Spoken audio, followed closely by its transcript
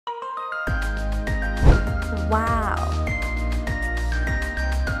Wow.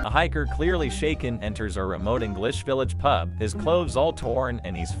 A hiker, clearly shaken, enters a remote English village pub, his clothes all torn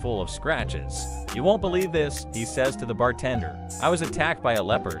and he's full of scratches. "You won't believe this," he says to the bartender. "I was attacked by a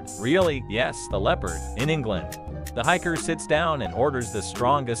leopard." "Really?" "Yes, the leopard, in England." The hiker sits down and orders the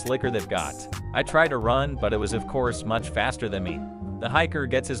strongest liquor they've got. "I tried to run, but it was of course much faster than me." The hiker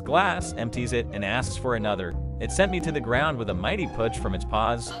gets his glass, empties it, and asks for another. "It sent me to the ground with a mighty push from its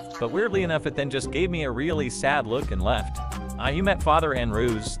paws, but weirdly enough it then just gave me a really sad look and left." "You met Father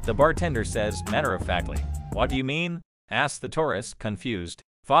Anruz," the bartender says, matter-of-factly. "What do you mean?" asks the tourist, confused.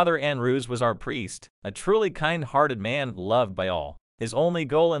 "Father Anruz was our priest, a truly kind-hearted man loved by all. His only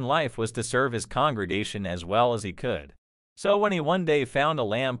goal in life was to serve his congregation as well as he could. So when he one day found a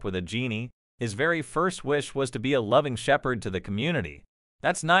lamp with a genie, his very first wish was to be a loving shepherd to the community."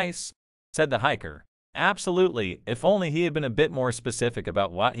 "That's nice," said the hiker. "Absolutely, if only he had been a bit more specific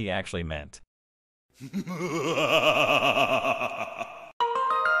about what he actually meant."